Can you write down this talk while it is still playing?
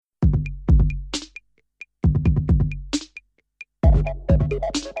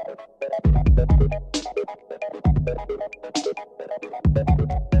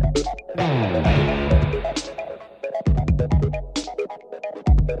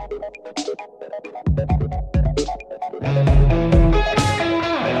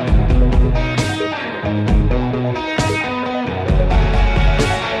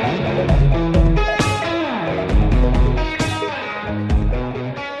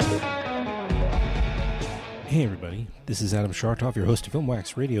Hey everybody, this is Adam Shartoff, your host of Film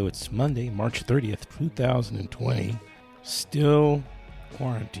Wax Radio. It's Monday, March 30th, 2020. Still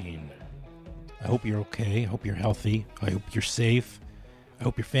quarantined. I hope you're okay. I hope you're healthy. I hope you're safe. I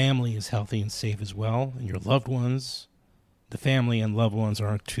hope your family is healthy and safe as well, and your loved ones. The family and loved ones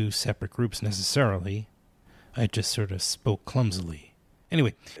aren't two separate groups necessarily. I just sort of spoke clumsily.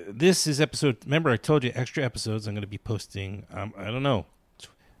 Anyway, this is episode... Remember, I told you extra episodes I'm going to be posting. I don't know.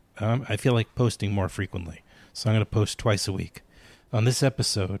 I feel like posting more frequently. So I'm going to post twice a week. On this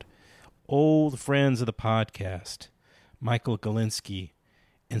episode, old friends of the podcast, Michael Galinsky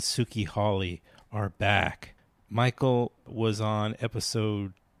and Suki Hawley, are back. Michael was on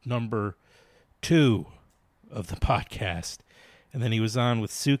episode number 2 of the podcast. And then he was on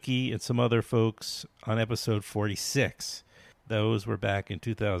with Suki and some other folks on episode 46. Those were back in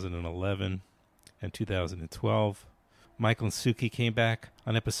 2011 and 2012. Michael and Suki came back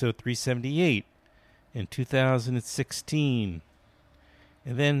on episode 378 in 2016.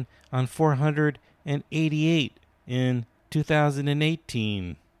 And then on 488 in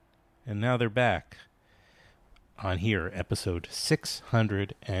 2018. And now they're back on here, episode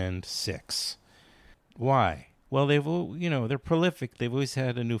 606. Why? Well, they're prolific. They've always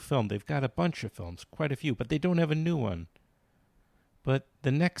had a new film. They've got a bunch of films, quite a few, but they don't have a new one. But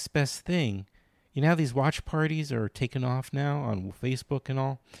the next best thing, you know how these watch parties are taking off now on Facebook and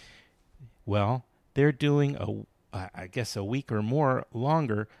all? Well, they're doing a week or more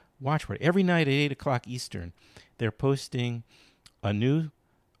longer watch party. Every night at 8 o'clock Eastern, they're posting a new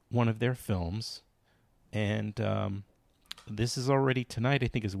one of their films. And this is already tonight, I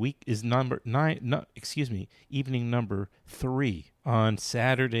think, evening number 3. On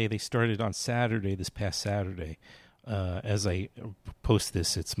Saturday, they started on Saturday, this past Saturday. As I post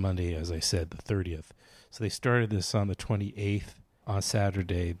this, it's Monday, as I said, the 30th. So they started this on the 28th. On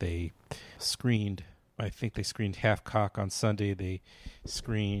Saturday, they screened Half Cock. On Sunday, they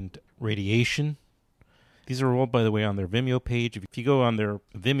screened Radiation. These are all, by the way, on their Vimeo page. If you go on their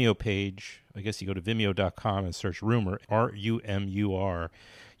Vimeo page, I guess you go to vimeo.com and search RUMUR, R-U-M-U-R,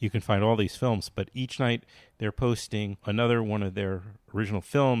 you can find all these films. But each night, they're posting another one of their original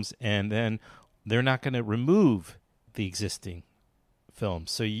films, and then they're not going to remove the existing films.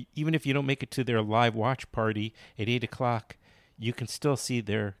 So even if you don't make it to their live watch party at 8 o'clock, you can still see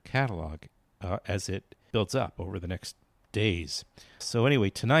their catalog as it builds up over the next days. So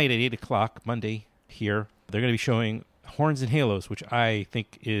anyway, tonight at 8 o'clock, Monday, here, they're going to be showing Horns and Halos, which I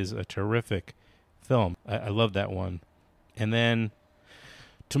think is a terrific film. I love that one. And then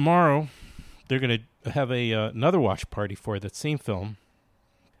tomorrow, they're going to have another watch party for that same film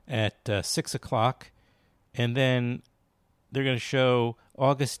at 6 o'clock. And then they're going to show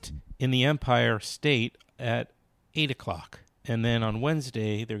August in the Empire State at 8 o'clock. And then on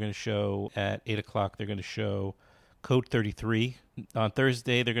Wednesday, they're going to show at 8 o'clock, they're going to show Code 33. On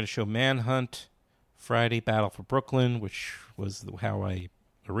Thursday, they're going to show Manhunt. Friday, Battle for Brooklyn, which was how I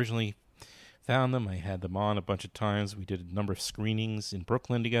originally found them. I had them on a bunch of times. We did a number of screenings in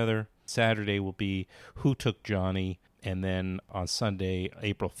Brooklyn together. Saturday will be Who Took Johnny? And then on Sunday,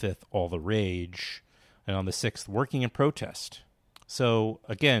 April 5th, All the Rage. And on the 6th, Working in Protest. So,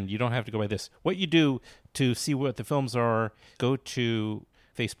 again, you don't have to go by this. What you do to see what the films are, go to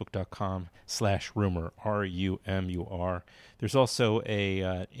facebook.com/rumor, R-U-M-U-R. There's also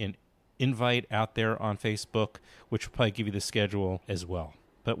an invite out there on Facebook, which will probably give you the schedule as well.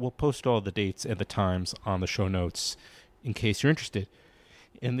 But we'll post all the dates and the times on the show notes in case you're interested.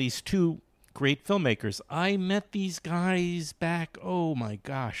 And these two great filmmakers, I met these guys back, oh my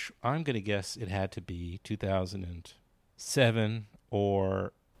gosh, I'm going to guess it had to be 2007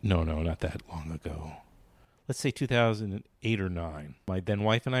 or, no, not that long ago. Let's say 2008 or 9. My then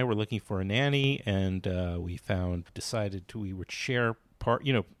wife and I were looking for a nanny, and we decided we would share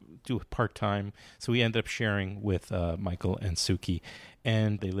do it part-time. So we ended up sharing with Michael and Suki,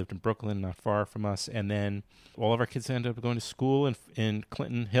 and they lived in Brooklyn, not far from us. And then all of our kids ended up going to school in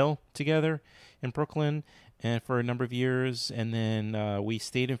Clinton Hill together in Brooklyn, and for a number of years. And then we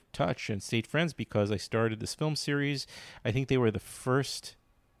stayed in touch and stayed friends because I started this film series. I think they were the first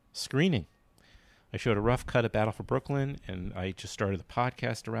screening I showed a rough cut of Battle for Brooklyn, and I just started the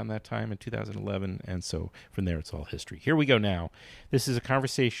podcast around that time in 2011, and so from there it's all history. Here we go now. This is a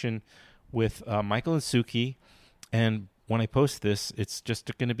conversation with Michael and Suki, and when I post this, it's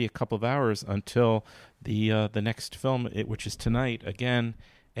just going to be a couple of hours until the next film, which is tonight, again,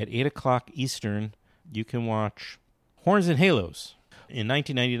 at 8 o'clock Eastern. You can watch Horns and Halos. In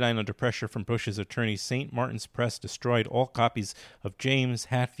 1999, under pressure from Bush's attorneys, St. Martin's Press destroyed all copies of James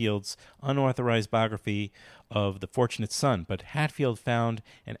Hatfield's unauthorized biography of The Fortunate Son, but Hatfield found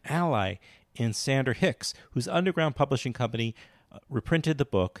an ally in Sander Hicks, whose underground publishing company reprinted the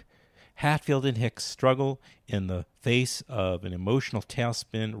book. Hatfield and Hicks struggle in the face of an emotional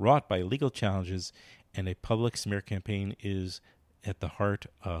tailspin wrought by legal challenges, and a public smear campaign is at the heart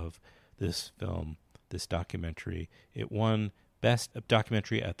of this film, this documentary. It won Best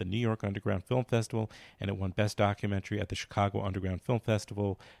Documentary at the New York Underground Film Festival, and it won Best Documentary at the Chicago Underground Film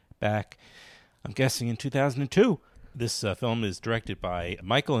Festival back, I'm guessing, in 2002. This film is directed by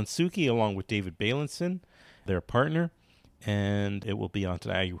Michael and Suki, along with David Bailenson, their partner, and it will be on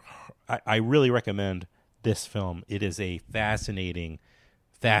today. I really recommend this film. It is a fascinating,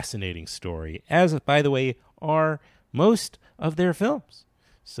 fascinating story, as, by the way, are most of their films.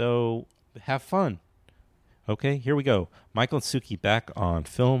 So have fun. Okay, here we go. Michael and Suki back on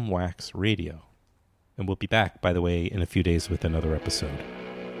Film Wax Radio. And we'll be back, by the way, in a few days with another episode.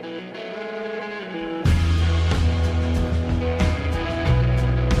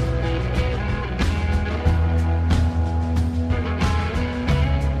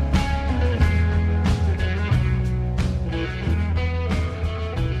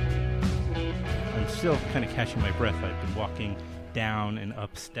 I'm still kind of catching my breath. I've been walking down and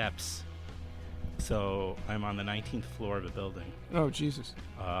up steps. So I'm on the 19th floor of a building. Oh, Jesus.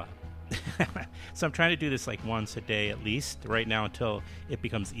 So I'm trying to do this like once a day at least right now until it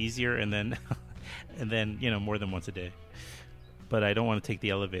becomes easier, and then more than once a day. But I don't want to take the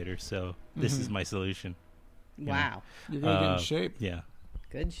elevator, so this is my solution. Wow. You're going to get in shape. Yeah.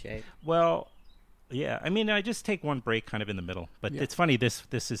 Good shape. Well, yeah. I mean, I just take one break kind of in the middle. But it's funny, this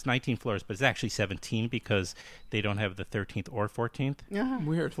is 19 floors, but it's actually 17 because they don't have the 13th or 14th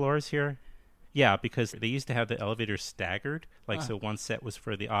Weird. floors here. Yeah, because they used to have the elevators staggered. So one set was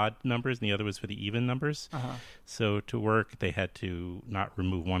for the odd numbers and the other was for the even numbers. So to work, they had to not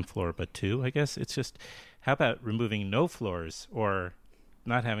remove one floor but two, I guess. It's just, how about removing no floors or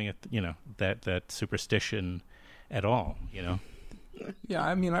not having that superstition at all, Yeah,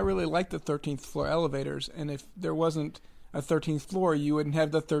 I mean, I really like the 13th floor elevators, and if there wasn't a 13th floor, you wouldn't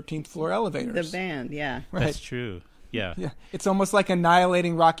have the 13th floor elevators. The band, yeah. Right. That's true. Yeah. It's almost like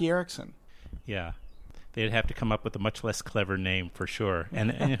annihilating Rocky Erickson. Yeah. They'd have to come up with a much less clever name for sure.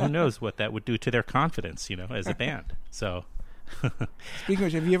 And who knows what that would do to their confidence, as a band. So. Speaking of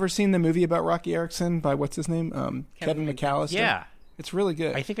which, have you ever seen the movie about Rocky Erickson by, what's his name? Kevin McAllister? Yeah. It's really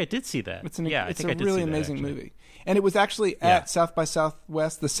good. I think I did see that. It's a really amazing movie. And it was actually at South by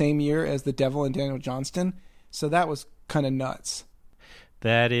Southwest the same year as The Devil and Daniel Johnston. So that was kind of nuts.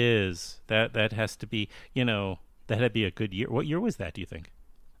 That has to be, that'd be a good year. What year was that, do you think?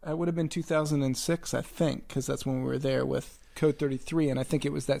 It would have been 2006, I think, because that's when we were there with Code 33, and I think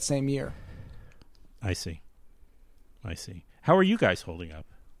it was that same year. I see. How are you guys holding up?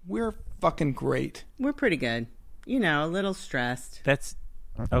 We're fucking great. We're pretty good. A little stressed. That's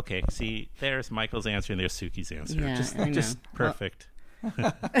okay. See, there's Michael's answer and there's Suki's answer. Yeah, just perfect.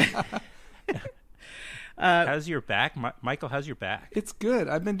 How's your back, Michael? How's your back? It's good.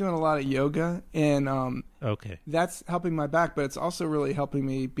 I've been doing a lot of yoga, and that's helping my back, but it's also really helping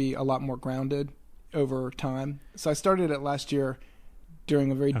me be a lot more grounded over time. So I started it last year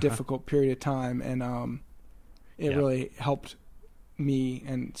during a very difficult period of time, and it really helped me,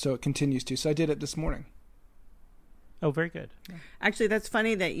 and so it continues to. So I did it this morning. Oh, very good. Actually, that's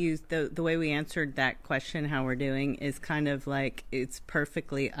funny that the way we answered that question, how we're doing, is kind of like it's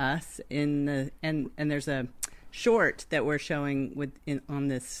perfectly us and there's a short that we're showing on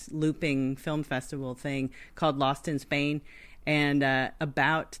this looping film festival thing called Lost in Spain, and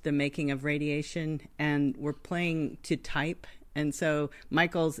about the making of Radiation, and we're playing to type. And so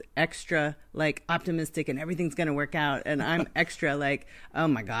Michael's extra optimistic and everything's going to work out, and I'm extra oh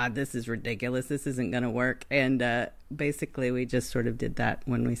my God, this is ridiculous, this isn't going to work. And basically we just sort of did that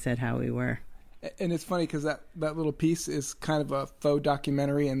when we said how we were. And it's funny because that little piece is kind of a faux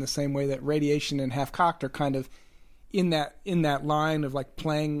documentary in the same way that Radiation and Half Cocked are kind of in that line of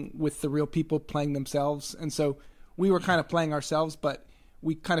playing with the real people playing themselves. And so we were kind of playing ourselves, but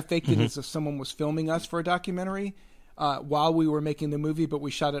we kind of faked it as if someone was filming us for a documentary while we were making the movie, but we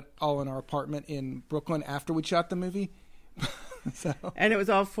shot it all in our apartment in Brooklyn after we shot the movie. So, and it was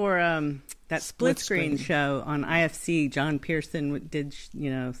all for that split screen show on IFC. John Pearson did,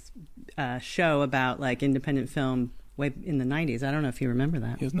 a show about like independent film way in the 90s. I don't know if you remember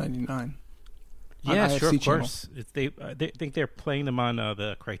that. He was 99. Yeah, IFC sure, of channel. course. They think they're playing them on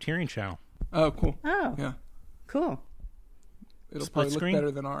the Criterion Channel. Oh, cool. Oh, Yeah. Cool. It'll Split probably screen? look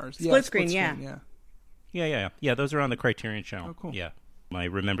better than ours. Split screen, yeah. Yeah. Those are on the Criterion Channel. Oh, cool. Yeah, I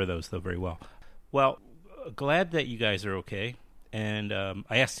remember those though very well. Well, glad that you guys are okay. And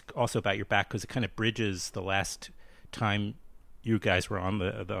I asked also about your back because it kind of bridges the last time you guys were on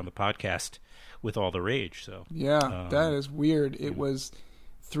the podcast with all the rage. So Yeah, that is weird. It was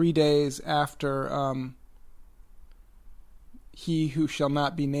 3 days after he who shall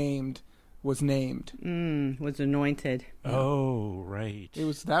not be named was named. Was anointed. Oh, right.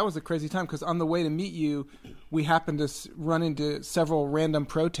 That was a crazy time because on the way to meet you, we happened to run into several random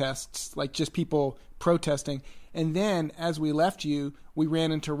protests, like just people protesting. And then as we left you, we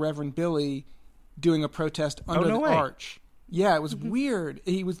ran into Reverend Billy doing a protest under the arch. Yeah, it was weird.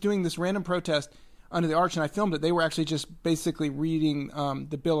 He was doing this random protest under the arch, and I filmed it. They were actually just basically reading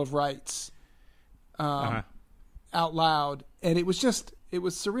the Bill of Rights out loud. And it was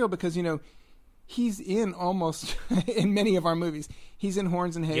surreal because, he's in almost in many of our movies. He's in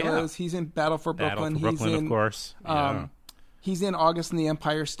Horns and Halos. Yeah. He's in Battle for Brooklyn. He's in, of course. Yeah. He's in August in the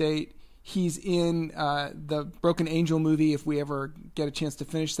Empire State. He's in the Broken Angel movie, if we ever get a chance to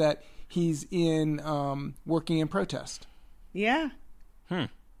finish that. He's in Working in Protest. Yeah.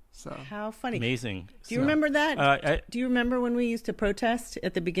 So how funny. Amazing. Do you remember that? Do you remember when we used to protest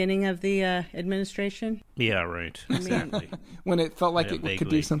at the beginning of the administration? Yeah, right. Exactly. When it felt like it could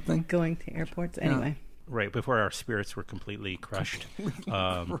do something. Going to airports. Anyway. Right, before our spirits were completely crushed.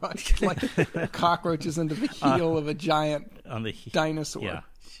 Crushed like cockroaches into the heel of a giant dinosaur. Yeah.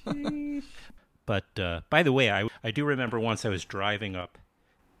 But by the way, I do remember once I was driving up,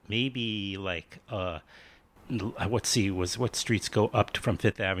 maybe like what streets go up from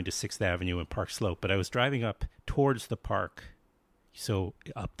 5th Avenue to 6th Avenue and Park Slope, but I was driving up towards the park, so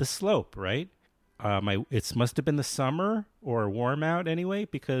up the slope, right? It must have been the summer or warm out anyway,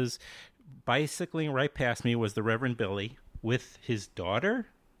 because bicycling right past me was the Reverend Billy with his daughter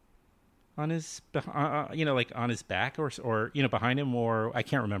on his, like on his back or behind him, or I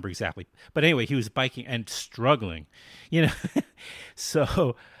can't remember exactly. But anyway, he was biking and struggling,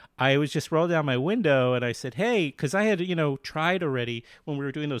 So I was just rolled down my window and I said, hey, because I had, tried already when we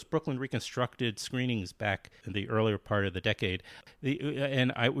were doing those Brooklyn Reconstructed screenings back in the earlier part of the decade.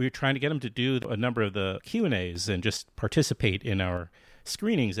 We were trying to get him to do a number of the Q&As and just participate in our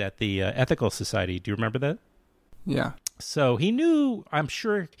screenings at the Ethical Society. Do you remember that? Yeah. So he knew, I'm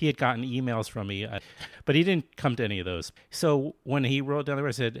sure he had gotten emails from me, but he didn't come to any of those. So when he rolled down the road,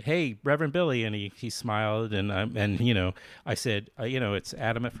 I said, hey, Reverend Billy, and he smiled, and I said, it's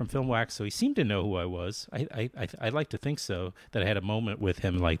Adam from Film Wax, so he seemed to know who I was. I like to think so, that I had a moment with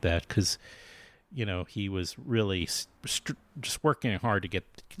him like that, because, he was really just working hard to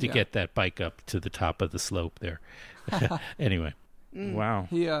get that bike up to the top of the slope there. Anyway, wow.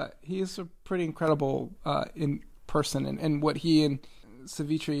 He is a pretty incredible in person, and what he and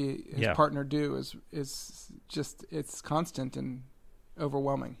Savitri, his partner, do is just, it's constant and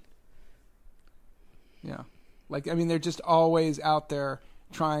overwhelming. Yeah. They're just always out there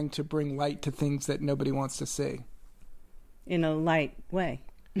trying to bring light to things that nobody wants to see. In a light way,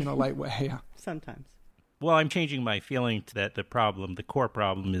 yeah. Sometimes. Well, I'm changing my feeling to that the core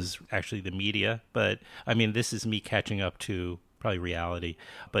problem is actually the media, but this is me catching up to probably reality,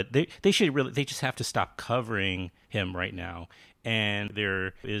 but they just have to stop covering him right now. And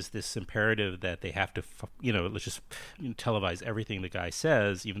there is this imperative that they have to, let's just televise everything the guy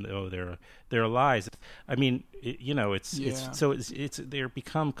says, even though they're lies. It's they're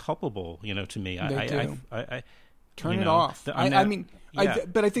become culpable, to me. They do. I turn it off. But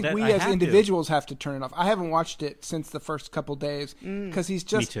I think we as individuals have to turn it off. I haven't watched it since the first couple days because he's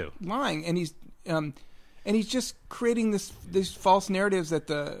just lying, and he's just creating these false narratives that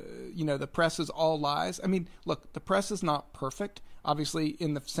the press is all lies. Look, the press is not perfect, obviously,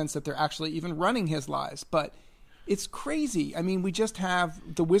 in the sense that they're actually even running his lies, but it's crazy. We just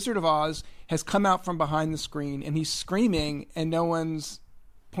have the Wizard of Oz has come out from behind the screen and he's screaming and no one's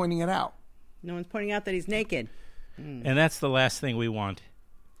pointing it out. No one's pointing out that he's naked. And that's the last thing we want.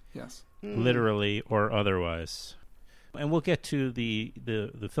 Yes. Literally or otherwise. And we'll get to the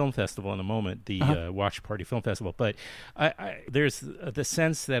film festival in a moment, the Watch Party Film Festival. But there's the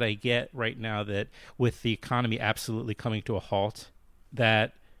sense that I get right now that with the economy absolutely coming to a halt,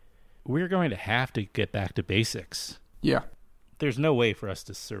 that we're going to have to get back to basics. Yeah. There's no way for us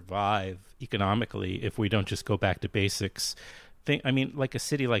to survive economically if we don't just go back to basics think, I mean, like a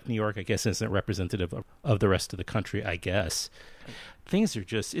city like New York, I guess, isn't representative of the rest of the country, I guess. Things are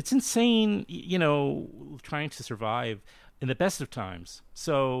just, it's insane, trying to survive in the best of times.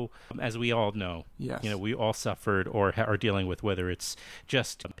 So, as we all know, Yes. We all suffered or are dealing with, whether it's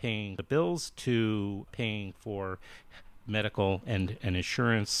just paying the bills to paying for medical and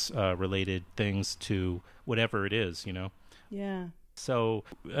insurance related things to whatever it is, Yeah. So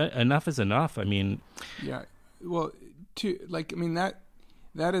enough is enough. I mean, yeah. Well, that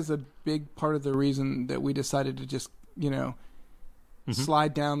is a big part of the reason that we decided to just,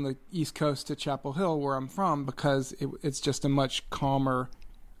 slide down the East Coast to Chapel Hill, where I'm from, because it's just a much calmer,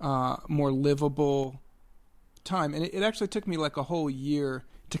 more livable time. And it actually took me like a whole year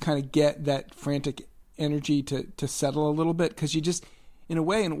to kind of get that frantic energy to settle a little bit, because you just, in a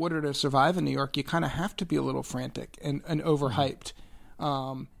way, in order to survive in New York, you kind of have to be a little frantic and overhyped.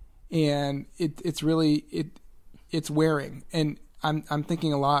 And it's really, it's wearing. And I'm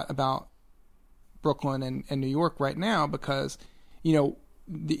thinking a lot about Brooklyn and New York right now, because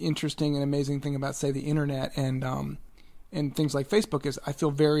the interesting and amazing thing about, say, the internet and things like Facebook is I feel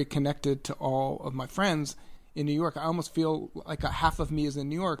very connected to all of my friends in New York. I almost feel like a half of me is in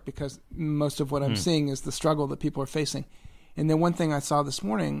New York, because most of what I'm seeing is the struggle that people are facing. And then one thing I saw this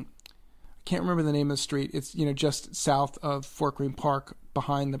morning, I can't remember the name of the street. It's just south of Fort Greene Park,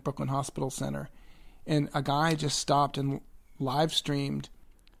 behind the Brooklyn Hospital Center, and a guy just stopped and live streamed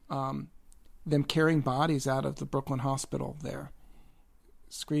them carrying bodies out of the Brooklyn Hospital there,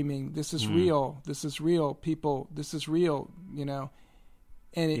 screaming, "This is real! This is real, people! This is real!"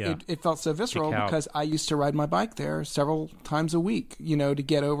 And it felt so visceral, because I used to ride my bike there several times a week, to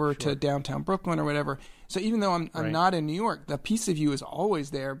get over to downtown Brooklyn or whatever. So even though I'm not in New York, the piece of you is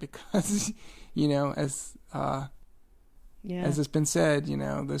always there, because, as it's been said,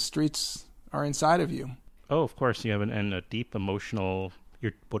 the streets are inside of you. Oh, of course, you have a deep emotional.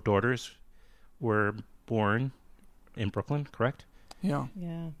 Your daughters were born in Brooklyn, correct? Yeah.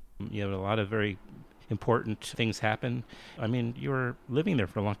 Yeah. You have a lot of very important things happen. I mean, you were living there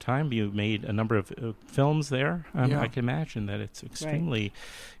for a long time. You made a number of films there. I can imagine that it's extremely,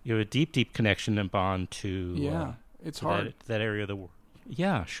 you have a deep, deep connection and bond to. It's hard. That area of the world.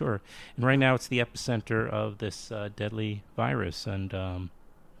 Yeah, sure. And right now it's the epicenter of this deadly virus, and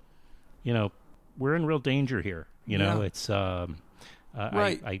we're in real danger here. It's right.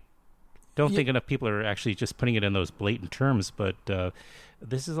 I don't think enough people are actually just putting it in those blatant terms, but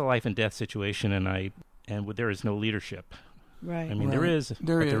this is a life and death situation, and there is no leadership. Right. I mean, there is, but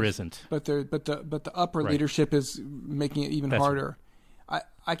there isn't. But the upper leadership is making it even harder. Right.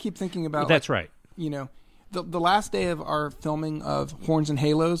 I keep thinking about that's right. The last day of our filming of Horns and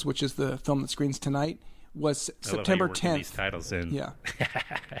Halos, which is the film that screens tonight, was September 10th. These titles in. Yeah.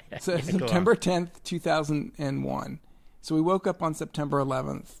 So September 10th, 2001. So we woke up on September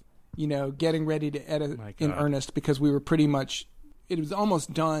 11th, getting ready to edit in earnest, because we were pretty much, it was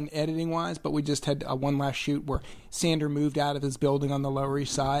almost done editing wise, but we just had one last shoot where Sander moved out of his building on the Lower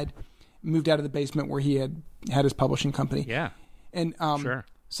East Side, moved out of the basement where he had his publishing company. Yeah. And sure.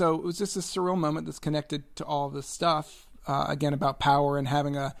 So it was just a surreal moment that's connected to all of this stuff, again, about power and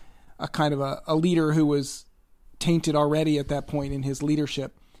having a kind of a leader who was tainted already at that point in his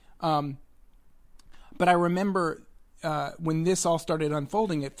leadership. But I remember when this all started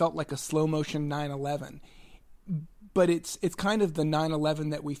unfolding, it felt like a slow motion 9/11. But it's kind of the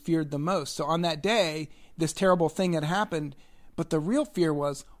 9/11 that we feared the most. So on that day, this terrible thing had happened, but the real fear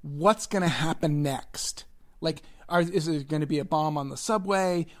was, what's going to happen next? Like, is there going to be a bomb on the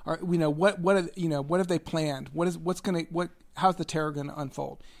subway? Or what have they planned? How's the terror going to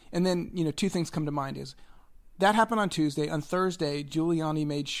unfold? And then two things come to mind is that happened on Tuesday. On Thursday, Giuliani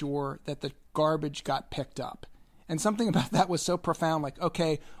made sure that the garbage got picked up, and something about that was so profound. Like,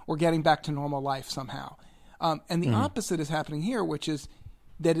 okay, we're getting back to normal life somehow. And the opposite is happening here, which is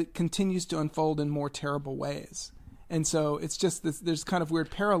that it continues to unfold in more terrible ways. And so it's just there's kind of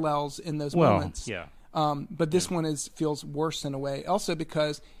weird parallels in those moments. Yeah. But this one feels worse in a way, also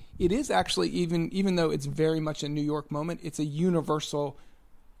because it is actually, even though it's very much a New York moment, it's a universal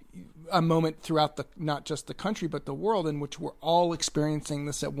a moment throughout not just the country but the world, in which we're all experiencing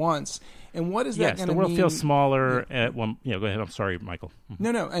this at once. And what is that going to mean? Yes, the world feels smaller at one. Go ahead. I'm sorry, Michael.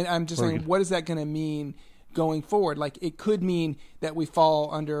 No. I'm just saying, what is that going to mean going forward? Like, it could mean that we fall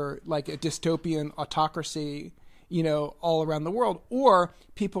under like a dystopian autocracy, all around the world, or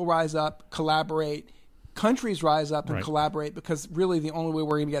people rise up, collaborate. Countries rise up and collaborate, because really the only way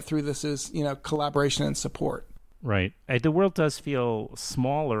we're going to get through this is, collaboration and support. Right. The world does feel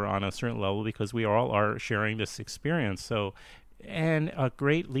smaller on a certain level, because we all are sharing this experience. So, and a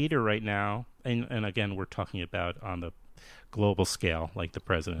great leader right now, and again, we're talking about on the global scale, like the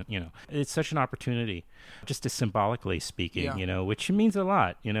president. It's such an opportunity, just to symbolically speaking, which means a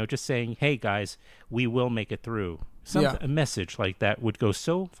lot. Just saying, hey guys, we will make it through. A message like that would go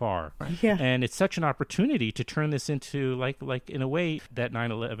so far. Yeah. And it's such an opportunity to turn this into like in a way that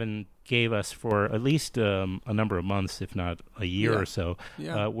 9/11 gave us for at least a number of months, if not a year or so,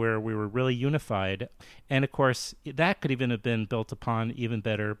 where we were really unified. And of course, that could even have been built upon even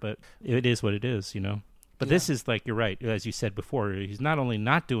better, but it is what it is, But this is like, you're right, as you said before, he's not only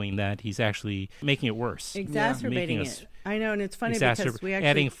not doing that, he's actually making it worse. Exacerbating it. I know, and it's funny because we actually...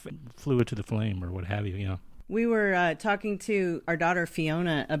 adding fluid to the flame or what have you, We were talking to our daughter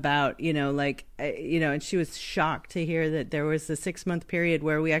Fiona about, and she was shocked to hear that there was a 6-month period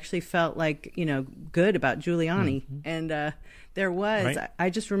where we actually felt like, good about Giuliani. Mm-hmm. And there was, right. I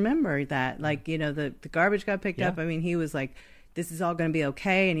just remember that, the garbage got picked up. I mean, he was like, this is all going to be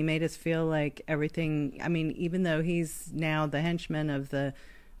okay. And he made us feel like everything, I mean, even though he's now the henchman of the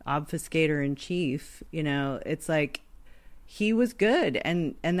obfuscator in chief, it's like he was good.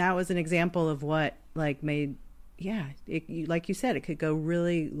 And that was an example of what made, like you said, it could go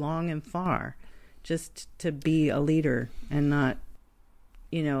really long and far just to be a leader and not,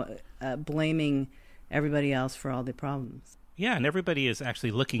 blaming everybody else for all the problems. Yeah, and everybody is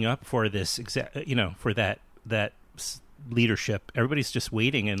actually looking up for this, for that leadership. Everybody's just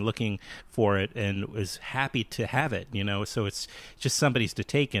waiting and looking for it and is happy to have it, so it's just somebody's to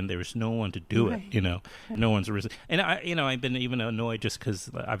take, and there's no one to do it, no one's arisen. And I've been even annoyed just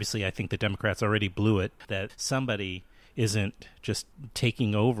because obviously I think the Democrats already blew it, that somebody isn't just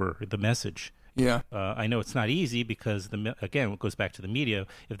taking over the message. Yeah. I know it's not easy because, again, it goes back to the media.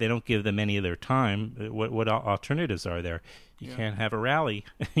 If they don't give them any of their time, what alternatives are there? You can't have a rally,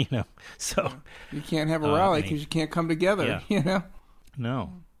 so. Yeah. You can't have a rally because you can't come together,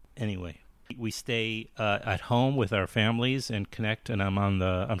 No. Anyway, we stay at home with our families and connect, and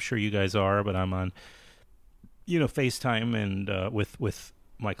I'm sure you guys are, but I'm on, FaceTime and with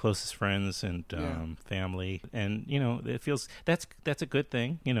my closest friends and family, and it feels that's a good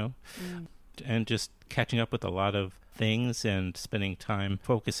thing, and just catching up with a lot of things and spending time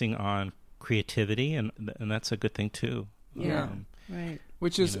focusing on creativity, and that's a good thing too. Yeah, right.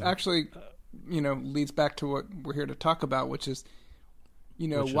 Which is actually, leads back to what we're here to talk about, which is,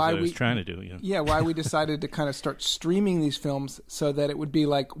 why we trying to do. Why we decided to kind of start streaming these films so that it would be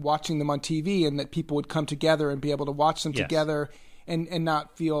like watching them on TV, and that people would come together and be able to watch them together and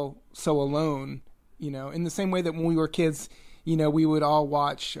not feel so alone. In the same way that when we were kids, we would all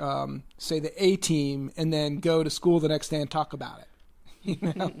watch, say, the A-Team, and then go to school the next day and talk about it.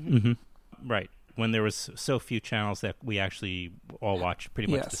 Mm-hmm. Right. When there was so few channels that we actually all watched pretty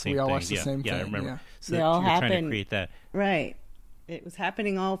much the same thing. Yes, we all watched the same thing. Yeah, I remember. Yeah. So they all you're happened, trying to create that. Right. It was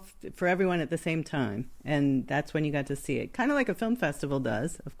happening all for everyone at the same time, and that's when you got to see it. Kind of like a film festival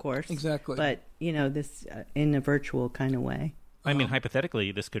does, of course. Exactly. But, this in a virtual kind of way. I mean,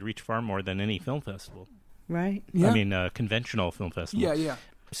 hypothetically, this could reach far more than any film festival. Right. Yeah. I mean, conventional film festival. Yeah, yeah.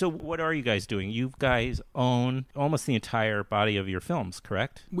 So what are you guys doing? You guys own almost the entire body of your films,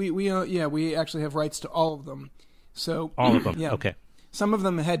 correct? We actually have rights to all of them. So all of them. Yeah. Okay. Some of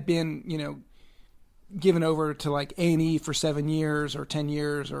them had been, given over to like A&E for 7 years or 10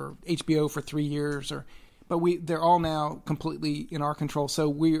 years or HBO for 3 years, but they're all now completely in our control. So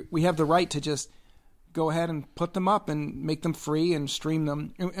we have the right to just go ahead and put them up and make them free and stream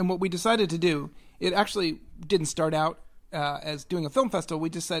them. And what we decided to do, it actually didn't start out as doing a film festival. We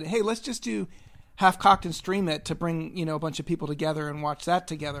just said, hey, let's just do Half Cocked and stream it to bring, a bunch of people together and watch that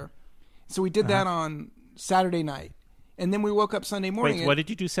together. So we did that on Saturday night. And then we woke up Sunday morning. Wait, what did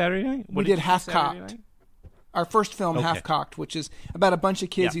you do Saturday night? We did Half Cocked. Our first film, Half Cocked, which is about a bunch of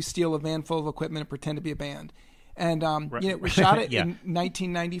kids who steal a van full of equipment and pretend to be a band. And we shot it in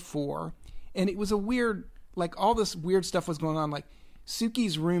 1994. And it was a weird, all this weird stuff was going on. Like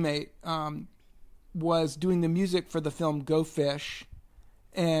Suki's roommate was doing the music for the film Go Fish.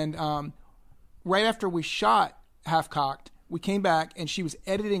 And right after we shot Half Cocked, we came back and she was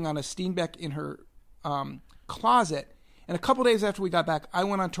editing on a Steenbeck in her closet. And a couple days after we got back, I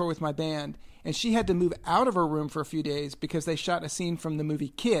went on tour with my band, and she had to move out of her room for a few days because they shot a scene from the movie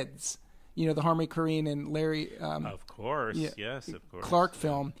Kids, the Harmony Korine and Larry of course, yes, of course. Clark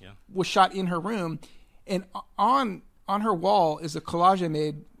film was shot in her room. And on her wall is a collage I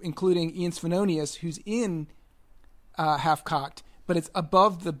made, including Ian Svenonius, who's in Half Cocked, but it's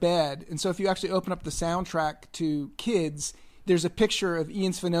above the bed. And so if you actually open up the soundtrack to Kids, there's a picture of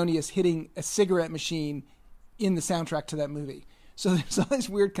Ian Svenonius hitting a cigarette machine in the soundtrack to that movie. So there's all these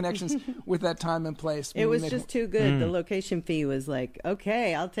weird connections with that time and place. It was just too good. The location fee was like,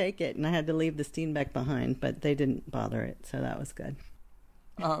 okay, I'll take it. And I had to leave the Steenbeck behind, but they didn't bother it. So that was good.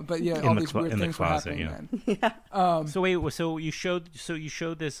 But yeah, all these weird things were happening then. Yeah. So wait, so you showed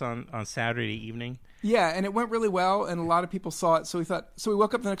this on Saturday evening? Yeah, and it went really well, and a lot of people saw it. So we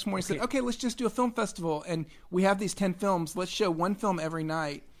woke up the next morning and said, okay, let's just do a film festival, and we have these 10 films. Let's show one film every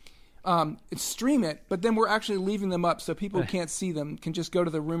night. Stream it, but then we're actually leaving them up so people who can't see them can just go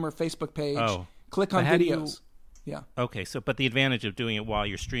to the Rumor Facebook page, click on videos. Yeah. Okay, but the advantage of doing it while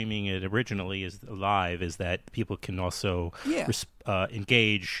you're streaming it originally is live is that people can also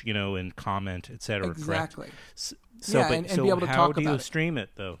engage, and comment, etc. Exactly. Correct? And be able to talk about it. How do you stream it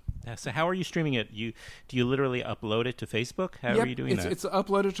though? So how are you streaming it? Do you literally upload it to Facebook? How are you doing that? It's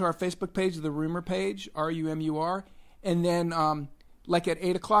uploaded to our Facebook page, the Rumor page, RUMUR, and then like at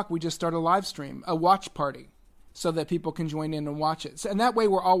 8:00 we just start a live stream, a watch party, so that people can join in and watch it. And that way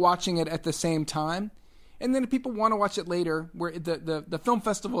we're all watching it at the same time. And then if people want to watch it later, where the film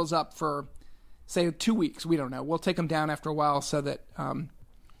festival is up for, say, 2 weeks, we don't know. We'll take them down after a while so that.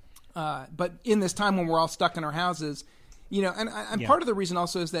 But in this time when we're all stuck in our houses, and part of the reason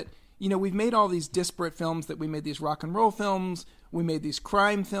also is that we've made all these disparate films. That we made these rock and roll films, we made these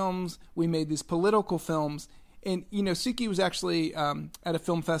crime films, we made these political films, and Suki was actually at a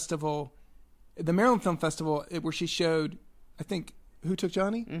film festival, the Maryland Film Festival, where she showed, I think. Who Took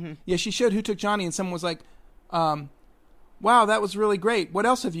Johnny? Mm-hmm. Yeah, she showed Who Took Johnny, and someone was like, wow, that was really great. What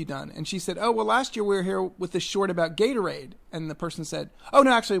else have you done? And she said, oh, well, last year we were here with this short about Gatorade. And the person said, oh,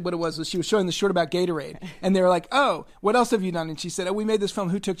 no, actually what it was she was showing the short about Gatorade. And they were like, oh, what else have you done? And she said, oh, we made this film,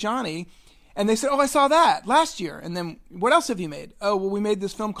 Who Took Johnny? And they said, oh, I saw that last year. And then, what else have you made? Oh, well, we made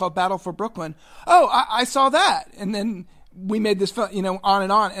this film called Battle for Brooklyn. Oh, I saw that. And then we made this film, on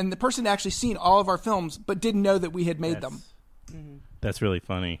and on. And the person had actually seen all of our films, but didn't know that we had made them. Mm-hmm. That's really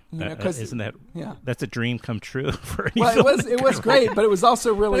funny. Isn't that? Yeah. That's a dream come true for any Well, it was great, but it was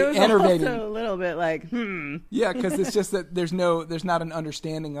also really enervating. Also a little bit like, Yeah, because it's just that there's not an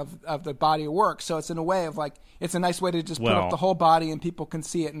understanding of the body of work. So it's in a way of like, it's a nice way to just put up the whole body and people can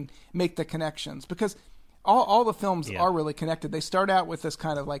see it and make the connections, because all the films are really connected. They start out with this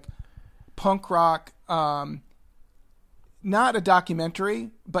kind of like punk rock, not a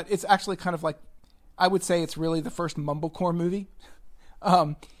documentary, but it's actually kind of like, I would say it's really the first mumblecore movie.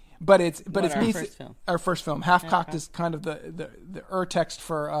 But it's our first film. Half Cocked is kind of the text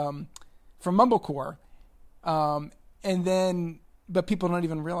for mumblecore, and then but people don't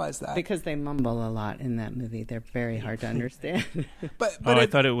even realize that because they mumble a lot in that movie. They're very hard to understand. but I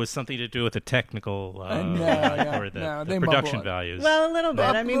thought it was something to do with the technical or the production values. Well, a little bit.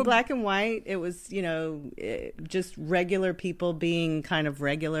 I mean, black and white. It was just regular people being kind of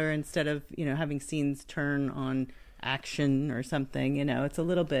regular instead of having scenes turn on action or something. It's a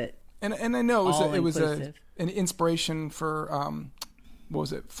little bit and I know it was an inspiration for what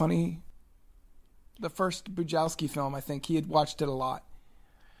was it, Funny, the first Bujalski film. I think he had watched it a lot.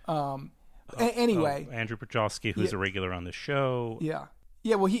 Anyway, Andrew Bujalski, who's a regular on the show.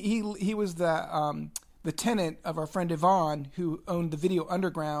 Well, he was the tenant of our friend Yvonne, who owned the Video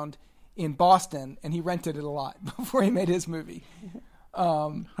Underground in Boston, and he rented it a lot before he made his movie.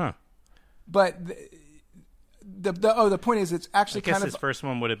 But the point is, it's actually kind of his first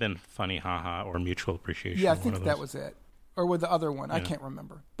one would have been Funny Haha or Mutual Appreciation. Yeah, I think that was it, or with the other one, I can't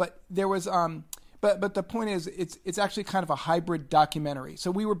remember. But there was but the point is, it's actually kind of a hybrid documentary. So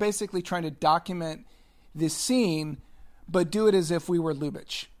we were basically trying to document this scene, but do it as if we were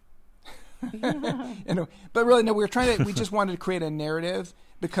Lubitsch. But really, no, we just wanted to create a narrative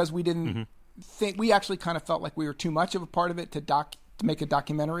because we didn't think, we actually kind of felt like we were too much of a part of it to make a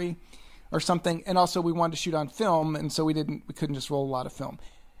documentary or something, and also we wanted to shoot on film, and so we couldn't just roll a lot of film.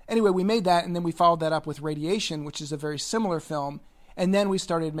 Anyway, we made that, and then we followed that up with Radiation, which is a very similar film, and then we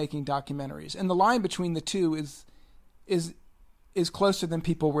started making documentaries. And the line between the two is closer than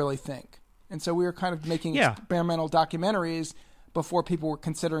people really think. And so we were kind of making experimental documentaries before people were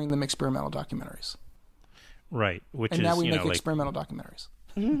considering them experimental documentaries. Right, and now we make experimental documentaries.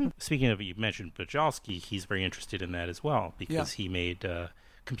 Speaking of, you mentioned Bujalski, he's very interested in that as well because he made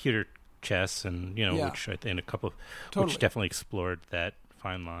computer chess and which which definitely explored that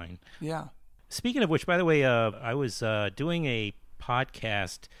fine line. Yeah. Speaking of which, by the way, I was doing a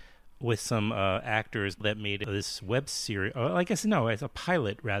podcast with some actors that made this web series, or I guess it's a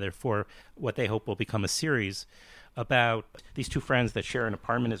pilot rather, for what they hope will become a series about these two friends that share an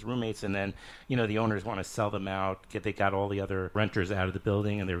apartment as roommates, and then the owners want to sell them out. They got all the other renters out of the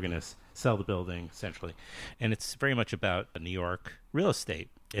building, and they were going to sell the building essentially. And it's very much about New York real estate,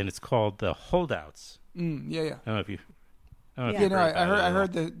 and it's called The Holdouts. Yeah. I don't know if you. I don't know if Yeah, you no, heard I about it at all.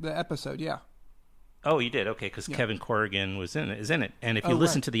 heard the episode. Yeah. Oh, you did? Okay, because Yeah. Kevin Corrigan is in it. And if you Oh,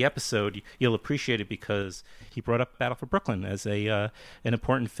 listen right. to the episode, you'll appreciate it because he brought up Battle for Brooklyn as an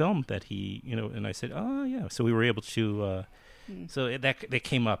important film that he, and I said, oh, yeah. So we were able to, so that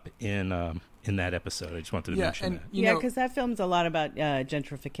came up in that episode. I just wanted to Yeah, mention and that. you Yeah, know, because that film's a lot about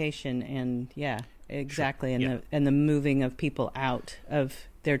gentrification and exactly, Sure. and the moving of people out of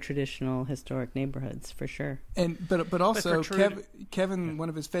their traditional historic neighborhoods for sure. but also for Kevin, one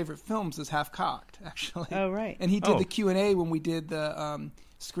of his favorite films is Half Cocked, actually. Oh, right. And he did Oh. the Q&A when we did the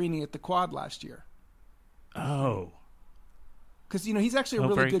screening at the Quad last year. Oh, Because he's actually a Oh,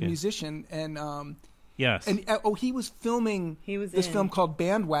 really very good good. musician, and yes. he was filming this in- film called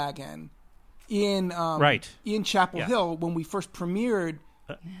Bandwagon in Right. in Chapel Yeah. Hill when we first premiered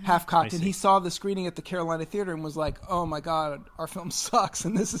Half Cocked, I and he see. saw the screening at the Carolina Theater and was like, "Oh my God, our film sucks,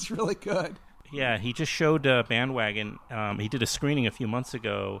 and this is really good." Yeah, he just showed Bandwagon. He did a screening a few months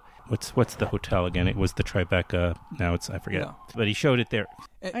ago. What's the hotel again? It was the Tribeca. Now I forget. Yeah. But he showed it there.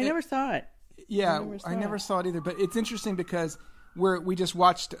 I never saw it. Yeah, I never saw it. either. But it's interesting because we just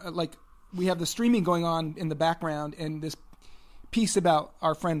watched we have the streaming going on in the background, and this piece about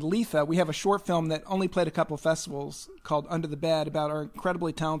our friend Letha. We have a short film that only played a couple of festivals called Under the Bed about our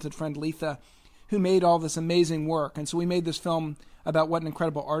incredibly talented friend Letha, who made all this amazing work. And so we made this film about what an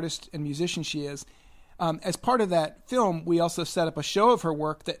incredible artist and musician she is. As part of that film, we also set up a show of her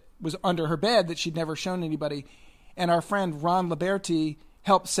work that was under her bed that she'd never shown anybody. And our friend Ron Liberti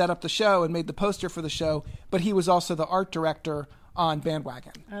helped set up the show and made the poster for the show, but he was also the art director on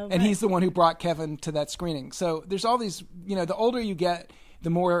Bandwagon. Oh, and he's right. the one who brought Kevin to that screening. So there's all these, the older you get, the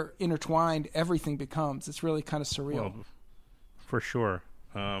more intertwined everything becomes. It's really kind of surreal. Well, for sure.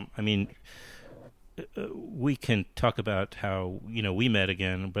 We can talk about how we met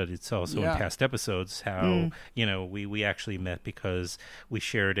again, but it's also Yeah. in past episodes how we actually met because we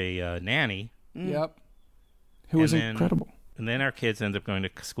shared a nanny, Yep. Who was And then- incredible. and then our kids end up going to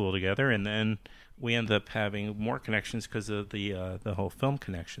school together, and then we end up having more connections because of the whole film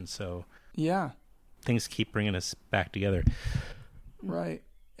connection. So Yeah. things keep bringing us back together. Right.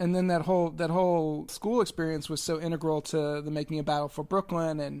 And then that whole school experience was so integral to the making of Battle for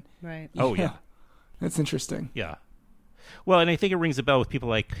Brooklyn, and Right. Oh, yeah. It's interesting. Yeah. Well, and I think it rings a bell with people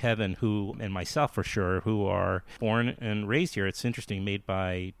like Kevin, and myself for sure, who are born and raised here. It's interesting, made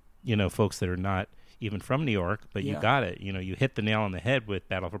by, folks that are not even from New York, but you Yeah. got it. You hit the nail on the head with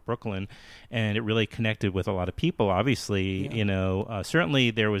Battle for Brooklyn, and it really connected with a lot of people. Obviously, certainly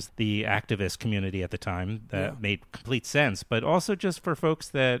there was the activist community at the time that made complete sense, but also just for folks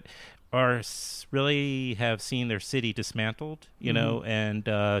that really have seen their city dismantled, and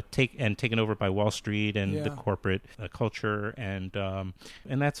taken over by Wall Street and the corporate culture, and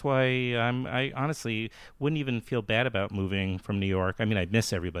that's why I honestly wouldn't even feel bad about moving from New York. I mean, I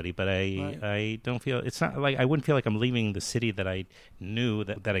miss everybody, but I don't feel it's not like I wouldn't feel like I'm leaving the city that I knew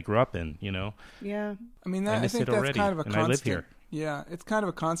that I grew up in. Yeah. I mean, I I miss think it that's already, kind of a and constant. I live here. Yeah, it's kind of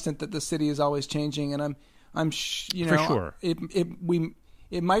a constant that the city is always changing, and I'm For sure.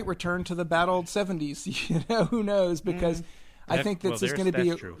 It might return to the bad old 70s. Who knows? Because I think that's just going to be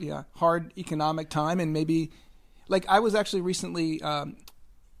that's true. a hard economic time, and maybe like I was actually recently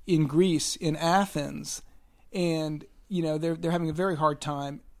in Greece, in Athens, and they're having a very hard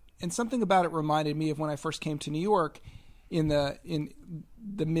time, and something about it reminded me of when I first came to New York in the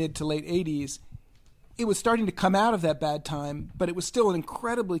mid to late 80s. It was starting to come out of that bad time, but it was still an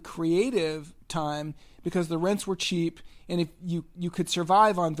incredibly creative time because the rents were cheap, and if you could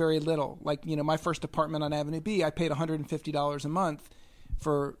survive on very little. Like, my first apartment on Avenue B, I paid $150 a month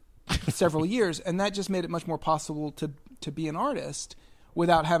for several years, and that just made it much more possible to be an artist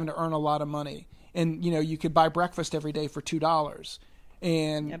without having to earn a lot of money. And, you could buy breakfast every day for $2.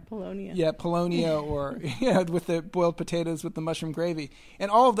 And Polonia. Yeah, Polonia, or with the boiled potatoes with the mushroom gravy. And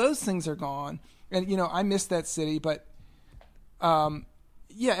all of those things are gone. And, I miss that city, but,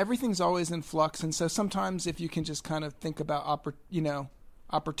 everything's always in flux. And so sometimes if you can just kind of think about,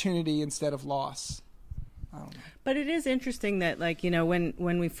 opportunity instead of loss. I don't know. But it is interesting that,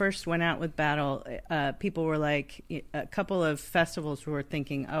 when we first went out with Battle, people were like, a couple of festivals were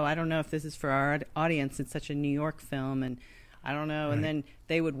thinking, oh, I don't know if this is for our audience. It's such a New York film, and I don't know. Right. And then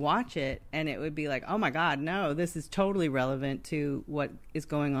they would watch it, and it would be like, oh, my God, no, this is totally relevant to what is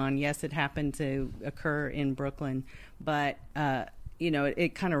going on. Yes, it happened to occur in Brooklyn, but,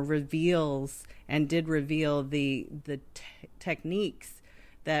 it kind of reveals and did reveal the techniques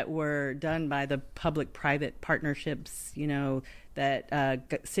that were done by the public-private partnerships,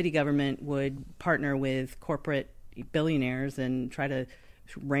 that city government would partner with corporate billionaires and try to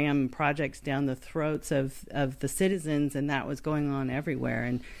ram projects down the throats of the citizens, and that was going on everywhere,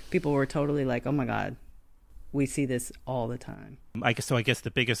 and people were totally like, oh my God, we see this all the time. I guess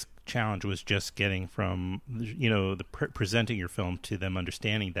the biggest challenge was just getting from, presenting your film to them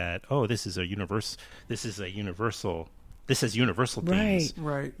understanding that, oh, this has universal themes.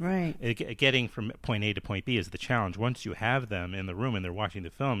 Right. Getting from point A to point B is the challenge. Once you have them in the room and they're watching the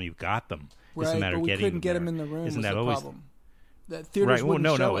film, you've got them. Right, it's a matter but we of couldn't get them in the room. Isn't was that the always problem? That theaters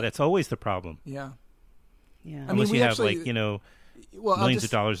wouldn't show it. That's always the problem. Yeah. Yeah. Unless you have actually, millions of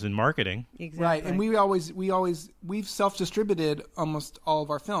dollars in marketing. Exactly. Right, and we've self-distributed almost all of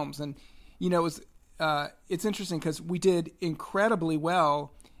our films, and it's interesting because we did incredibly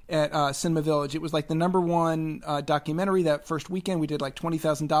well at Cinema Village. It was like the number one documentary that first weekend. We did like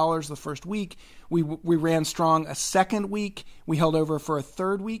 $20,000 the first week. We ran strong a second week. We held over for a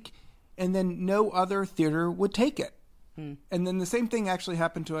third week, and then no other theater would take it. And then the same thing actually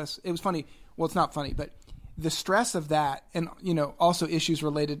happened to us. It was funny. Well, it's not funny, but the stress of that, and also issues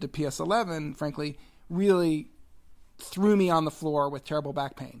related to PS11, frankly, really threw me on the floor with terrible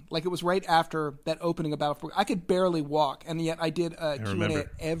back pain. Like, it was right after that opening of Battlefield. I could barely walk, and yet I did a Q&A at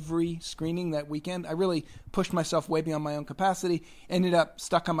every screening that weekend. I really pushed myself way beyond my own capacity. Ended up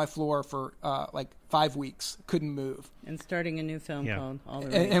stuck on my floor for 5 weeks. Couldn't move. And starting a new film called All the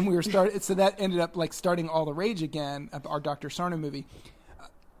Rage. And we were so that ended up starting All the Rage again, our Dr. Sarno movie.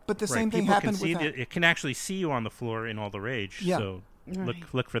 But the same thing happened with that. It can actually see you on the floor in All the Rage. Yeah. So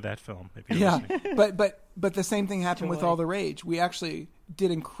look for that film if you're listening. But the same thing happened with All the Rage. We actually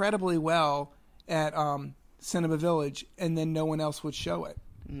did incredibly well at Cinema Village, and then no one else would show it.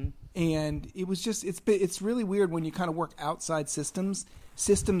 And it was just it's really weird when you kind of work outside systems.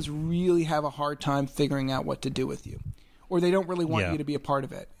 Systems really have a hard time figuring out what to do with you, or they don't really want you to be a part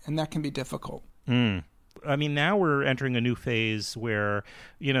of it, and that can be difficult. I mean, now we're entering a new phase where,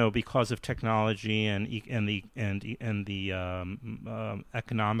 because of technology and the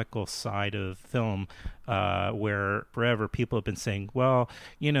economical side of film, where forever people have been saying, well,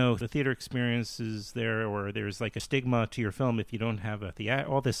 the theater experience is there, or there's like a stigma to your film if you don't have a theater.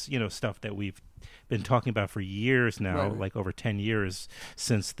 All this, stuff that we've been talking about for years now, like over 10 years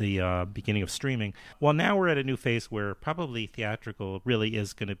since the beginning of streaming. Well, now we're at a new phase where probably theatrical really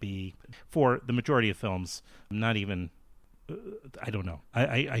is going to be, for the majority of films, not even, I don't know.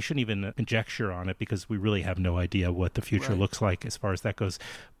 I shouldn't even conjecture on it because we really have no idea what the future looks like as far as that goes.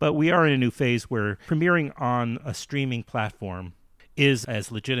 But we are in a new phase where premiering on a streaming platform is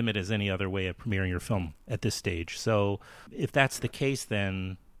as legitimate as any other way of premiering your film at this stage. So if that's the case,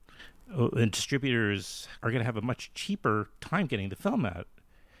 then and distributors are going to have a much cheaper time getting the film out.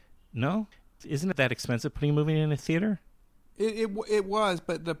 No? Isn't it that expensive putting a movie in a theater? It was,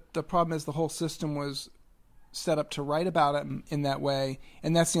 but the problem is the whole system was set up to write about it in that way,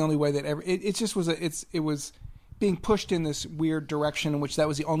 and that's the only way that it was being pushed in this weird direction in which that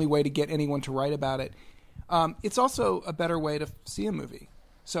was the only way to get anyone to write about it. It's also a better way to see a movie.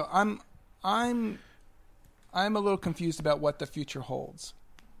 So I'm a little confused about what the future holds.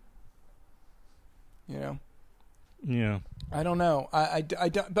 Yeah. I don't know. I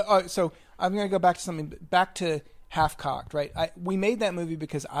don't. But so I'm going to go back to Half Cocked. Right. We made that movie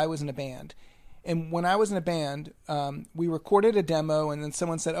because I was in a band, and when I was in a band, we recorded a demo, and then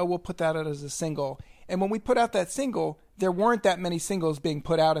someone said, "Oh, we'll put that out as a single." And when we put out that single, there weren't that many singles being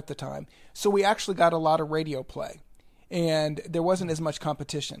put out at the time, so we actually got a lot of radio play, and there wasn't as much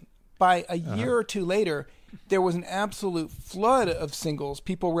competition. By a year or two later, there was an absolute flood of singles,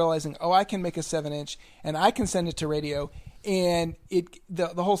 people realizing, oh, I can make a 7-inch and I can send it to radio, and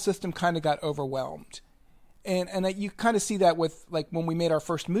the whole system kind of got overwhelmed. And you kind of see that with, like, when we made our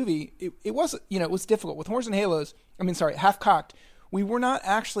first movie, it was, it was difficult. With Horns and Halos, Half Cocked, we were not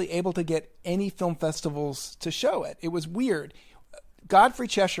actually able to get any film festivals to show it. It was weird. Godfrey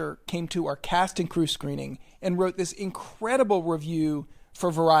Cheshire came to our cast and crew screening and wrote this incredible review for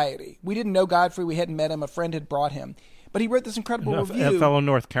Variety. We didn't know Godfrey. We hadn't met him. A friend had brought him. But he wrote this incredible review. A fellow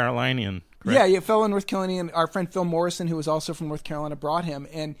North Carolinian. Correct? Yeah, fellow North Carolinian. Our friend Phil Morrison, who was also from North Carolina, brought him.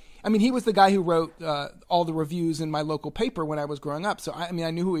 And, he was the guy who wrote all the reviews in my local paper when I was growing up. So, I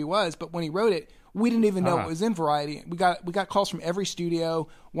knew who he was. But when he wrote it, we didn't even know it was in Variety. We got calls from every studio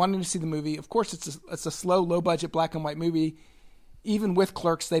wanting to see the movie. Of course, it's a slow, low-budget black and white movie. Even with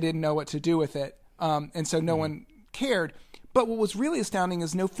Clerks, they didn't know what to do with it. And so no one cared. But what was really astounding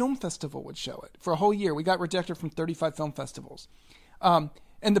is no film festival would show it for a whole year. We got rejected from 35 film festivals. And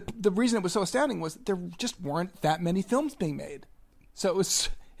the reason it was so astounding was there just weren't that many films being made. So it was,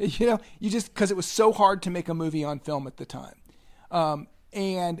 because it was so hard to make a movie on film at the time.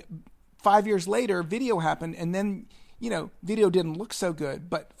 And 5 years later, video happened, and then video didn't look so good.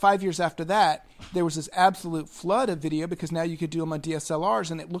 But 5 years after that, there was this absolute flood of video because now you could do them on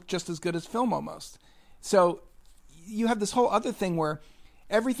DSLRs and it looked just as good as film almost. So you have this whole other thing where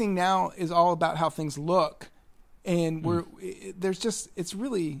everything now is all about how things look. And it's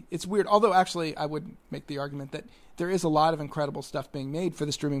weird. Although actually I would make the argument that there is a lot of incredible stuff being made for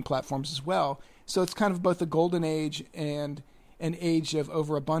the streaming platforms as well. So it's kind of both a golden age and an age of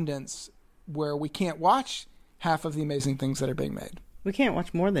overabundance where we can't watch half of the amazing things that are being made. We can't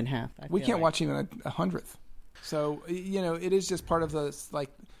watch more than half. We can't watch even a hundredth. So, it is just part of the, like,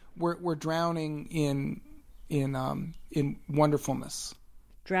 we're drowning in wonderfulness.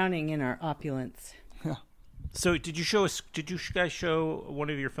 Drowning in our opulence. Yeah. So did you guys show one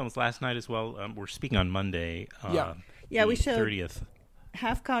of your films last night as well? We're speaking on Monday. Yeah, we showed 30th.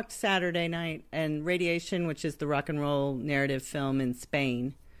 Half Cocked Saturday night and Radiation, which is the rock and roll narrative film in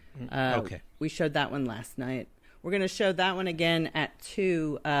Spain. Okay. We showed that one last night. We're going to show that one again at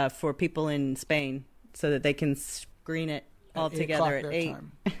 2 for people in Spain so that they can screen it all together at 8.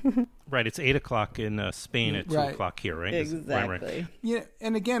 Right, it's 8 o'clock in Spain at 2 o'clock here, right? Exactly. Right. Yeah,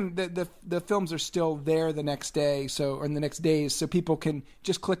 and again, the films are still there the next day, or in the next days, so people can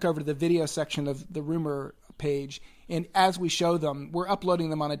just click over to the video section of the Rumor page, and as we show them, we're uploading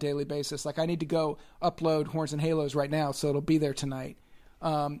them on a daily basis. Like I need to go upload Horns and Halos right now, so it'll be there tonight.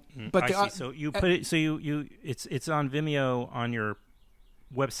 But I see. So you put it. So it's on Vimeo on your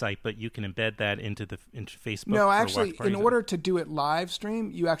website, but you can embed that into Facebook. No, actually, in order to do it live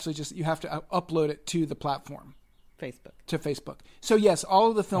stream, you have to upload it to the platform, Facebook. So yes, all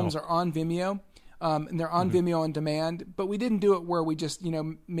of the films are on Vimeo, and they're on Vimeo on demand. But we didn't do it where we just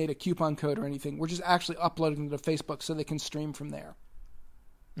made a coupon code or anything. We're just actually uploading them to Facebook so they can stream from there.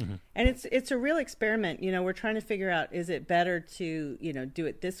 Mm-hmm. And it's a real experiment. We're trying to figure out, is it better to, do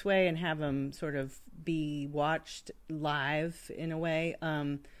it this way and have them sort of be watched live in a way,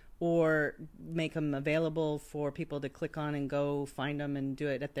 or make them available for people to click on and go find them and do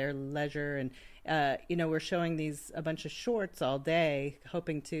it at their leisure. And, we're showing a bunch of shorts all day,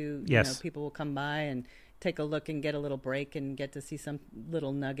 hoping to, people will come by and take a look and get a little break and get to see some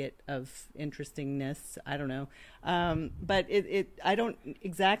little nugget of interestingness. I don't know. But I don't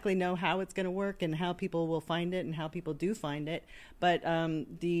exactly know how it's going to work and how people will find it and how people do find it. But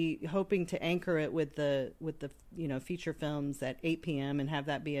the hoping to anchor it with the feature films at 8 p.m. and have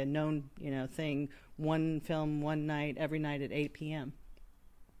that be a known, thing, one film, one night, every night at 8 p.m.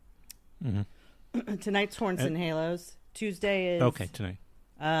 Mm-hmm. Tonight's Horns and Halos. Tuesday is... Okay, tonight.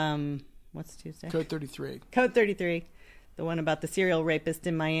 What's Tuesday? Code 33. Code 33, the one about the serial rapist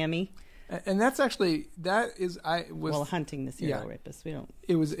in Miami. And that's actually hunting the serial rapist. We don't.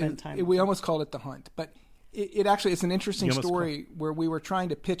 Spend time. We almost called it The Hunt, but it actually it's an interesting story where we were trying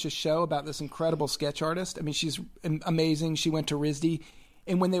to pitch a show about this incredible sketch artist. I mean, she's amazing. She went to RISD,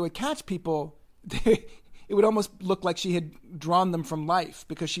 and when they would catch people, it would almost look like she had drawn them from life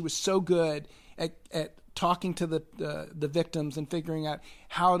because she was so good at talking to the victims and figuring out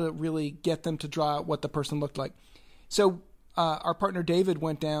how to really get them to draw out what the person looked like. So our partner David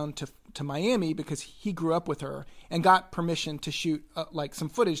went down to Miami because he grew up with her and got permission to shoot some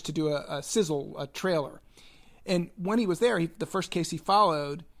footage to do a trailer. And when he was there, the first case he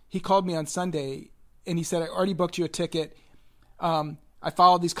followed, he called me on Sunday and he said, I already booked you a ticket. I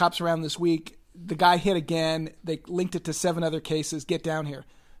followed these cops around this week. The guy hit again. They linked it to 7 other cases. Get down here.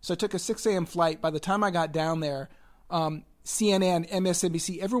 So I took a 6 a.m. flight. By the time I got down there, CNN,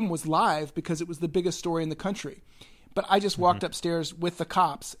 MSNBC, everyone was live because it was the biggest story in the country. But I just walked upstairs with the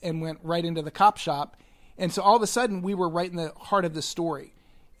cops and went right into the cop shop. And so all of a sudden, we were right in the heart of the story.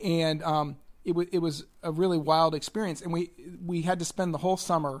 And it was a really wild experience. And we had to spend the whole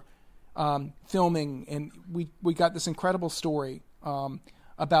summer filming. And we got this incredible story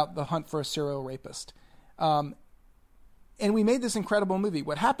about the hunt for a serial rapist. And we made this incredible movie.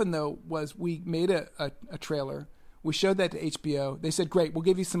 What happened, though, was we made a trailer. We showed that to HBO. They said, great, we'll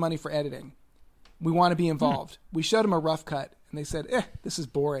give you some money for editing. We want to be involved. We showed them a rough cut, and they said, this is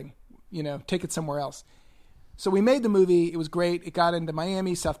boring. Take it somewhere else. So we made the movie. It was great. It got into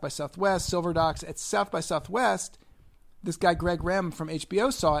Miami, South by Southwest, Silver Docs. At South by Southwest, this guy, Greg Rem from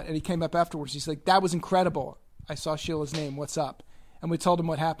HBO, saw it, and he came up afterwards. He's like, that was incredible. I saw Sheila's name. What's up? And we told him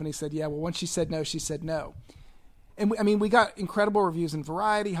what happened. He said, yeah, well, once she said no, she said no. And we got incredible reviews in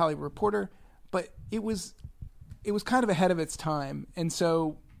Variety, Hollywood Reporter, but it was kind of ahead of its time, and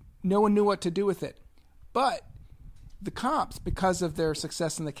so no one knew what to do with it. But the cops, because of their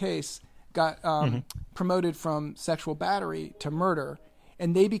success in the case, got promoted from sexual battery to murder,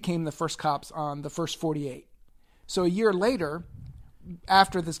 and they became the first cops on the first 48. So a year later,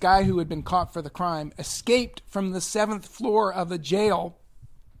 after this guy who had been caught for the crime escaped from the 7th floor of a jail.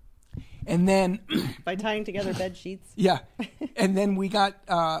 And then by tying together bed sheets. Yeah. And then we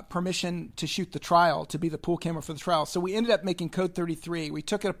got permission to shoot the trial, to be the pool camera for the trial. So we ended up making Code 33. We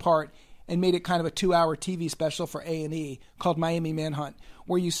took it apart and made it kind of a 2-hour TV special for A&E called Miami Manhunt,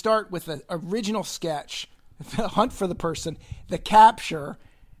 where you start with the original sketch, the hunt for the person, the capture,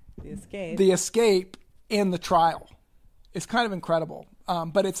 the escape, and the trial. It's kind of incredible.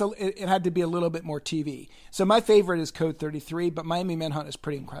 But it had to be a little bit more TV. So my favorite is Code 33, but Miami Manhunt is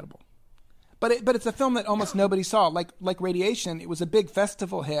pretty incredible. But it's a film that almost nobody saw. Like Radiation, it was a big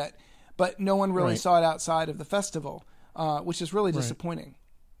festival hit, but no one really saw it outside of the festival, which is really disappointing.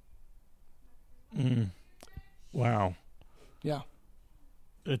 Wow. Yeah.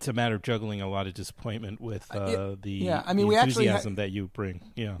 It's a matter of juggling a lot of disappointment with the we enthusiasm that you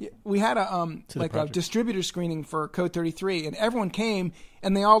bring. Yeah. We had a distributor screening for Code 33, and everyone came,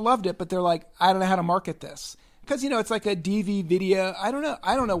 and they all loved it, but they're like, I don't know how to market this. Because, it's like a DV video. I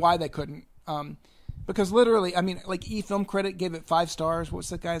don't know why they couldn't. Because literally, E-Film Critic gave it 5 stars.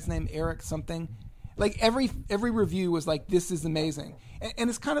 What's that guy's name? Eric something. Like every review was like, this is amazing. And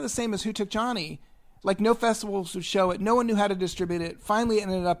it's kind of the same as Who Took Johnny. Like no festivals would show it. No one knew how to distribute it. Finally, it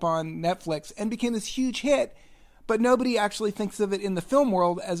ended up on Netflix and became this huge hit. But nobody actually thinks of it in the film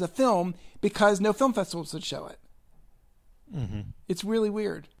world as a film because no film festivals would show it. Mm-hmm. It's really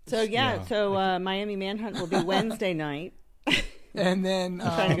weird. So Miami Manhunt will be Wednesday night. And then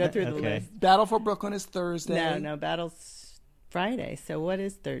I'm trying to go through the list. Battle for Brooklyn is Thursday. No, Battle's Friday. So what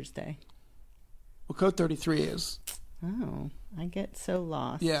is Thursday? Well, Code 33 is. Oh, I get so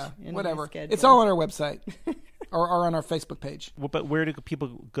lost. Yeah, whatever. It's all on our website or on our Facebook page. Well, but where do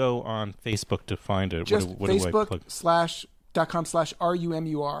people go on Facebook to find it? Just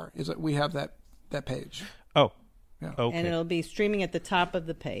Facebook.com/RUMUR is what we have that page. Oh. Yeah. Okay. And it'll be streaming at the top of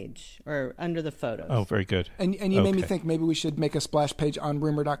the page or under the photos. Oh, very good. And you made me think maybe we should make a splash page on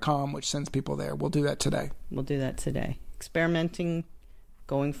rumor.com, which sends people there. We'll do that today. Experimenting,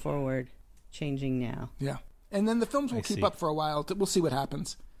 going forward, changing now. Yeah. And then the films will keep up for a while. We'll see what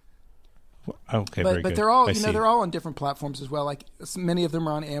happens. Okay, but very good. They're all, they're all on different platforms as well. Like many of them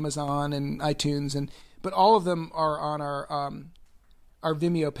are on Amazon and iTunes, but all of them are on our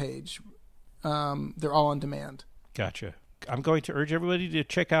Vimeo page. They're all on demand. Gotcha. I'm going to urge everybody to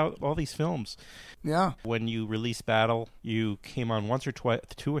check out all these films. Yeah. When you released Battle, you came on once or twice,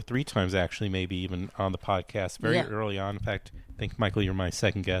 2 or 3 times actually, maybe even on the podcast very early on. In fact, I think, Michael, you're my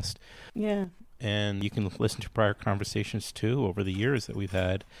second guest. Yeah. And you can listen to prior conversations, too, over the years that we've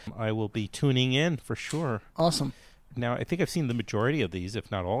had. I will be tuning in for sure. Awesome. Now, I think I've seen the majority of these,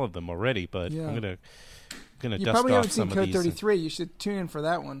 if not all of them already, but I'm going to dust off some of these. You probably haven't seen Code 33. You should tune in for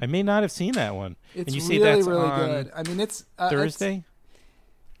that one. I may not have seen that one. It's and you really, say that's really on good. I mean, it's Thursday?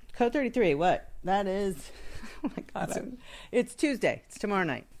 Code 33, what? That is... Oh, my God. It's Tuesday. It's tomorrow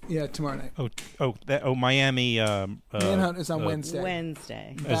night. Yeah, tomorrow night. Miami... Manhunt is on Wednesday.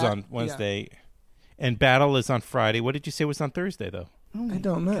 Wednesday. Is on Wednesday. Yeah. And Battle is on Friday. What did you say was on Thursday, though? Oh, I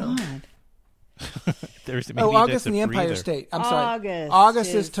don't know. God. Thursday, August in the Empire State. I'm sorry.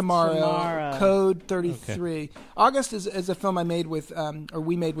 August is tomorrow. Code 33. Okay. August is a film I made with,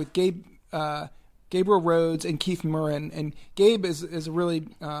 we made with Gabriel Rhodes and Keith Murren. And Gabe is a really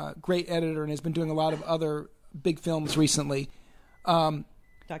great editor and has been doing a lot of other big films recently.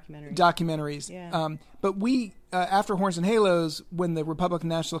 Documentaries. Yeah. But we, after Horns and Halos, when the Republican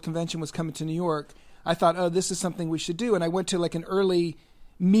National Convention was coming to New York, I thought, this is something we should do. And I went to like an early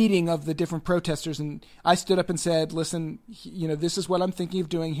meeting of the different protesters, and I stood up and said, listen, this is what I'm thinking of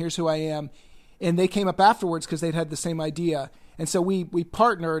doing. Here's who I am. And they came up afterwards because they'd had the same idea. And so we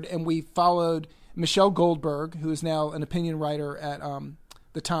partnered, and we followed Michelle Goldberg, who is now an opinion writer at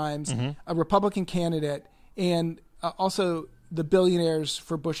The Times, a Republican candidate, and also the billionaires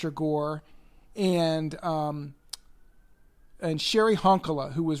for Bush or Gore, and Sherry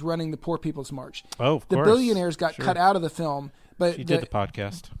Honkala, who was running the Poor People's March. Oh, of course. The billionaires got Sure. cut out of the film. But she did the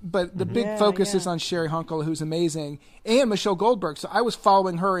podcast. But the big focus is on Sherry Honkala, who's amazing, and Michelle Goldberg. So I was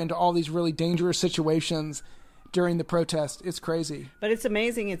following her into all these really dangerous situations during the protest. It's crazy. But it's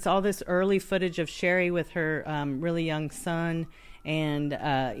amazing. It's all this early footage of Sherry with her really young son, and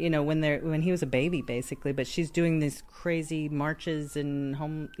when he was a baby, basically. But she's doing these crazy marches and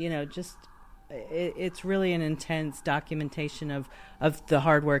home, just it's really an intense documentation of the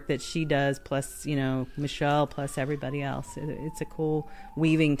hard work that she does, plus Michelle, plus everybody else. It's a cool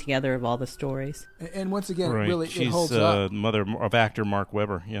weaving together of all the stories. And once again, right. really, She's it holds up. mother of actor Mark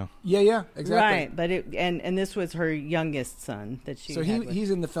Webber. Yeah, exactly. Right, but and this was her youngest son that she. So he's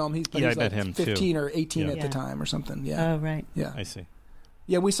in the film. He's I met him 15 too. or 18 at the time or something. Yeah. Oh right. Yeah. I see.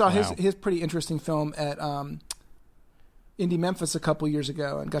 Yeah, we saw Wow. his pretty interesting film at Indie Memphis a couple years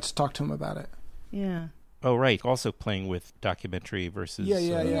ago and got to talk to him about it. Yeah. Oh, right. Also playing with documentary versus Yeah.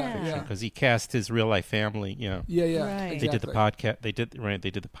 fiction, because he cast his real life family. Yeah. Right. Exactly. They did the podcast. They did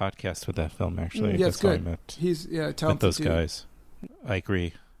the podcast with that film. Actually, Yeah, it's That's how I good. met He's talented met those too. guys. I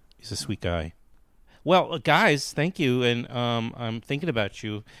agree. He's a sweet guy. Well, guys, thank you, and I'm thinking about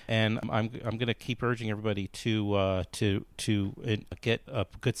you, and I'm going to keep urging everybody to get a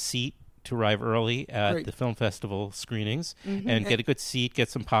good seat to arrive early at Great. the film festival screenings, and get a good seat, get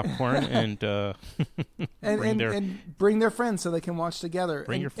some popcorn, and bring their friends so they can watch together.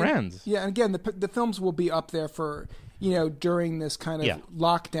 Bring your friends. And again, the films will be up there for during this kind of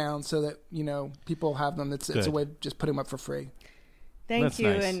lockdown, so that people have them. It's a way to just put them up for free. Thank That's you,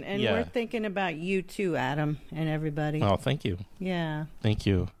 nice. and Yeah. we're thinking about you too, Adam, and everybody. Oh, thank you. Yeah. Thank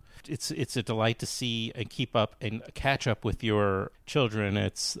you. It's a delight to see and keep up and catch up with your children.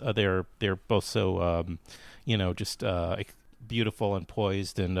 It's they're both so just beautiful and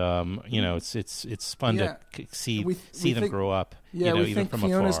poised, and it's fun to see them grow up. Yeah, we even think from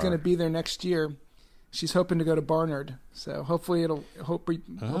Fiona's afar. going to be there next year. She's hoping to go to Barnard, so hopefully hopefully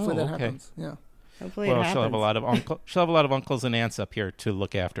that happens. Yeah. Hopefully Well, it happens. she'll have a lot of uncles and aunts up here to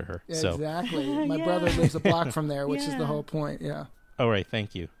look after her. So. Exactly. My brother lives a block from there, which is the whole point. Yeah. All right.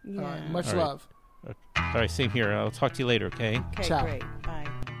 Thank you. Yeah. All right. Much All right. love. All right. Same here. I'll talk to you later. Okay. Okay, Ciao. great.